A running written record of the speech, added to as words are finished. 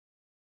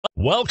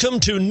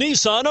Welcome to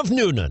Nissan of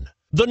Newnan,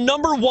 the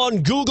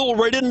 #1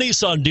 Google-rated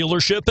Nissan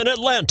dealership in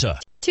Atlanta.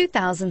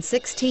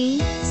 2016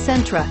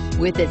 Sentra.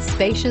 With its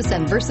spacious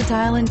and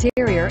versatile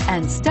interior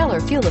and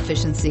stellar fuel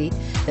efficiency,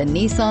 the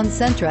Nissan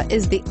Sentra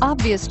is the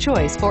obvious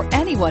choice for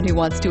anyone who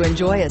wants to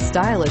enjoy a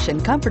stylish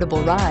and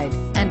comfortable ride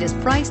and is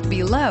priced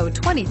below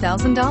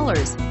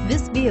 $20,000.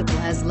 This vehicle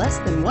has less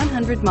than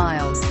 100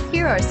 miles.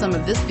 Here are some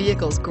of this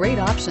vehicle's great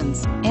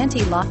options: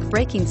 anti-lock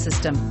braking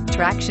system,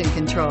 traction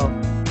control,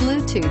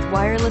 Bluetooth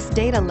wireless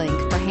data link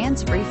for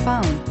hands-free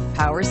phone,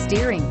 power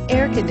steering,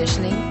 air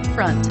conditioning,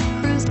 front,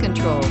 cruise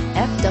control,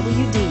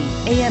 FWD,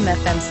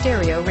 AM/FM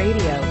stereo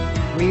radio,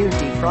 rear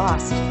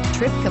defrost,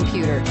 trip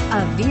computer.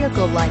 A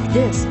vehicle like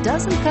this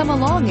doesn't come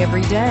along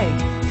every day.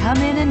 Come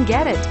in and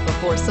get it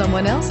before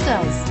someone else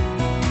does.